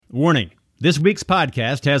Warning, this week's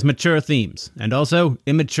podcast has mature themes and also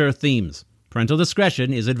immature themes. Parental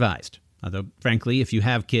discretion is advised. Although, frankly, if you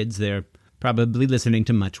have kids, they're probably listening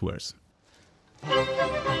to much worse.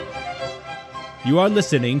 You are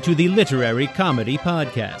listening to the Literary Comedy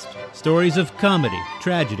Podcast. Stories of comedy,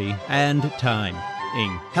 tragedy, and timing.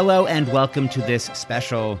 Hello and welcome to this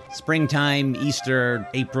special springtime, Easter,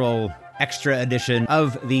 April extra edition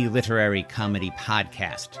of the Literary Comedy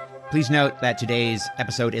Podcast. Please note that today's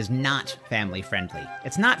episode is not family-friendly.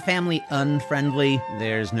 It's not family-unfriendly.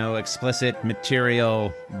 There's no explicit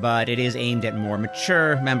material, but it is aimed at more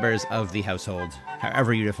mature members of the household.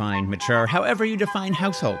 However you define mature, however you define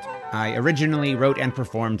household. I originally wrote and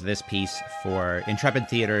performed this piece for Intrepid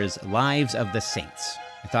Theater's Lives of the Saints.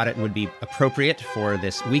 I thought it would be appropriate for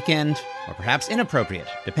this weekend, or perhaps inappropriate,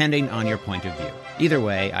 depending on your point of view. Either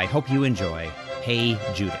way, I hope you enjoy Hey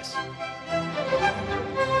Judas.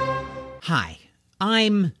 Hi,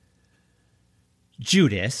 I'm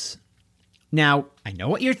Judas. Now, I know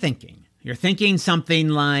what you're thinking. You're thinking something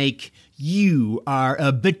like, you are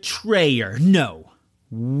a betrayer. No,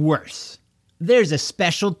 worse. There's a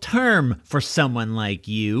special term for someone like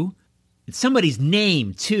you. It's somebody's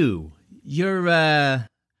name, too. You're, a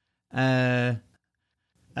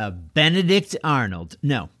Benedict Arnold.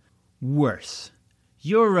 No, worse.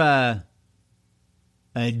 You're, a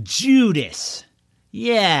Judas.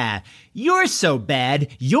 Yeah, you're so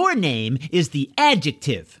bad, your name is the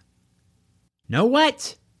adjective. Know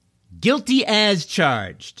what? Guilty as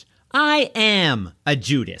charged. I am a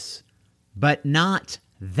Judas, but not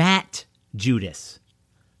that Judas.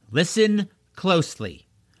 Listen closely.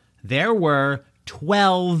 There were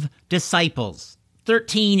 12 disciples,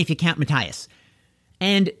 13 if you count Matthias,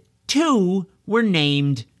 and 2 were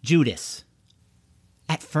named Judas.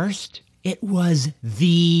 At first, it was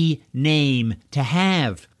the name to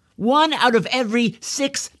have. 1 out of every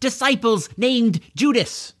 6 disciples named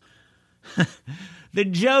Judas. The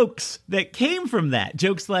jokes that came from that,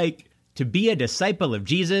 jokes like, to be a disciple of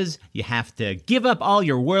Jesus, you have to give up all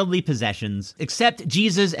your worldly possessions, accept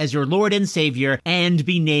Jesus as your Lord and Savior, and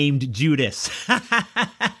be named Judas.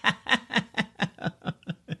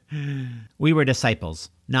 We were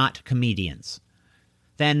disciples, not comedians.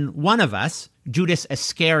 Then one of us, Judas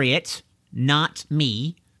Iscariot, not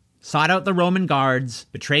me, sought out the Roman guards,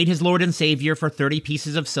 betrayed his Lord and Savior for 30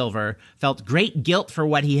 pieces of silver, felt great guilt for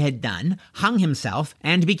what he had done, hung himself,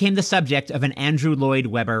 and became the subject of an Andrew Lloyd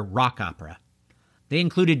Webber rock opera. They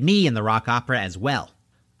included me in the rock opera as well.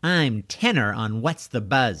 I'm tenor on What's the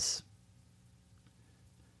Buzz.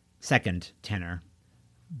 Second tenor.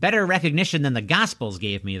 Better recognition than the Gospels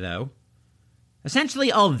gave me, though. Essentially,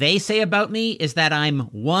 all they say about me is that I'm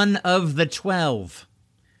one of the 12.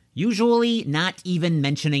 Usually not even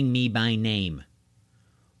mentioning me by name.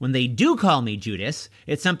 When they do call me Judas,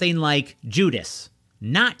 it's something like Judas,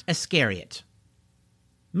 not Iscariot.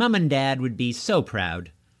 Mom and Dad would be so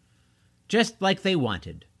proud. Just like they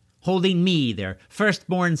wanted, holding me, their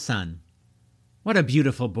firstborn son. What a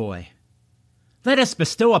beautiful boy. Let us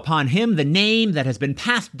bestow upon him the name that has been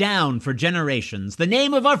passed down for generations, the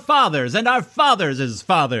name of our fathers and our fathers'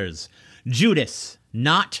 fathers. Judas,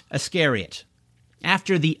 not Iscariot.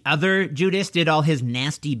 After the other Judas did all his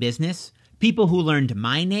nasty business, people who learned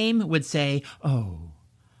my name would say, "Oh,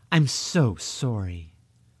 I'm so sorry."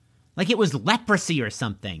 Like it was leprosy or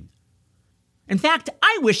something. In fact,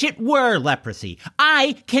 I wish it were leprosy.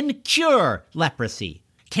 I can cure leprosy.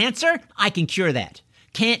 Cancer? I can cure that.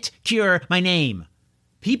 Can't cure my name.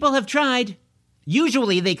 People have tried.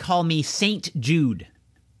 Usually they call me Saint Jude.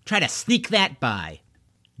 Try to sneak that by.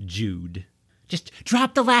 Jude. Just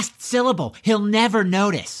drop the last syllable. He'll never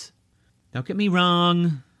notice. Don't get me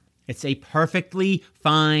wrong. It's a perfectly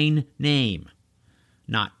fine name.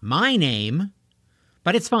 Not my name,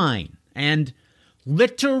 but it's fine. And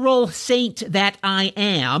literal saint that I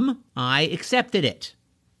am, I accepted it.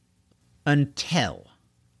 Until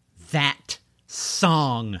that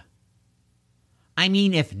song. I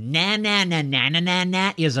mean, if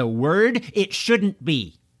na-na-na-na-na-na-na is a word, it shouldn't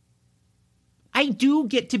be. I do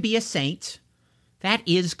get to be a saint. That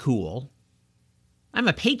is cool. I'm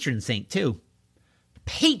a patron saint, too.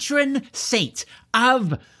 Patron saint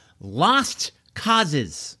of lost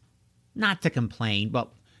causes. Not to complain.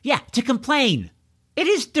 Well, yeah, to complain. It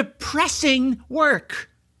is depressing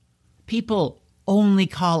work. People only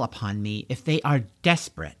call upon me if they are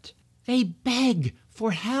desperate. They beg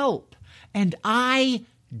for help, and I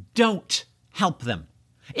don't help them.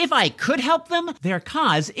 If I could help them, their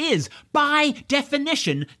cause is, by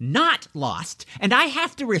definition, not lost, and I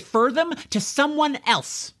have to refer them to someone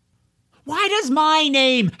else. Why does my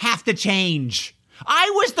name have to change? I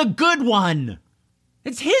was the good one.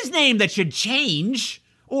 It's his name that should change.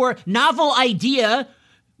 Or novel idea.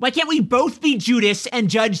 Why can't we both be Judas and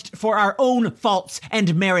judged for our own faults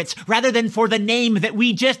and merits rather than for the name that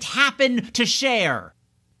we just happen to share?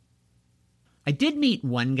 I did meet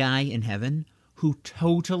one guy in heaven who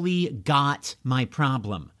totally got my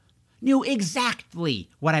problem. Knew exactly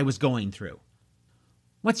what I was going through.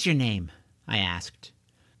 "What's your name?" I asked.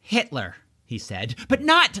 "Hitler," he said. "But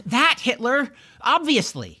not that Hitler,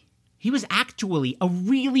 obviously." He was actually a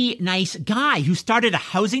really nice guy who started a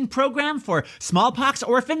housing program for smallpox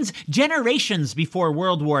orphans generations before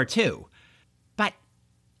World War II.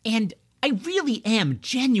 And I really am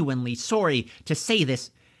genuinely sorry to say this,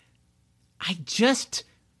 I just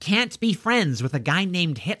can't be friends with a guy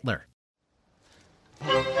named Hitler.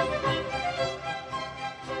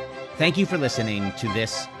 Thank you for listening to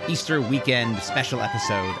this Easter weekend special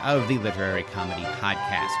episode of the Literary Comedy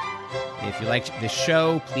Podcast. If you liked this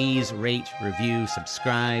show, please rate, review,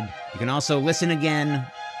 subscribe. You can also listen again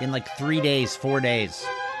in like 3 days, 4 days.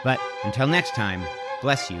 But until next time,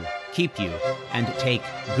 bless you, keep you, and take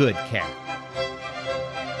good care.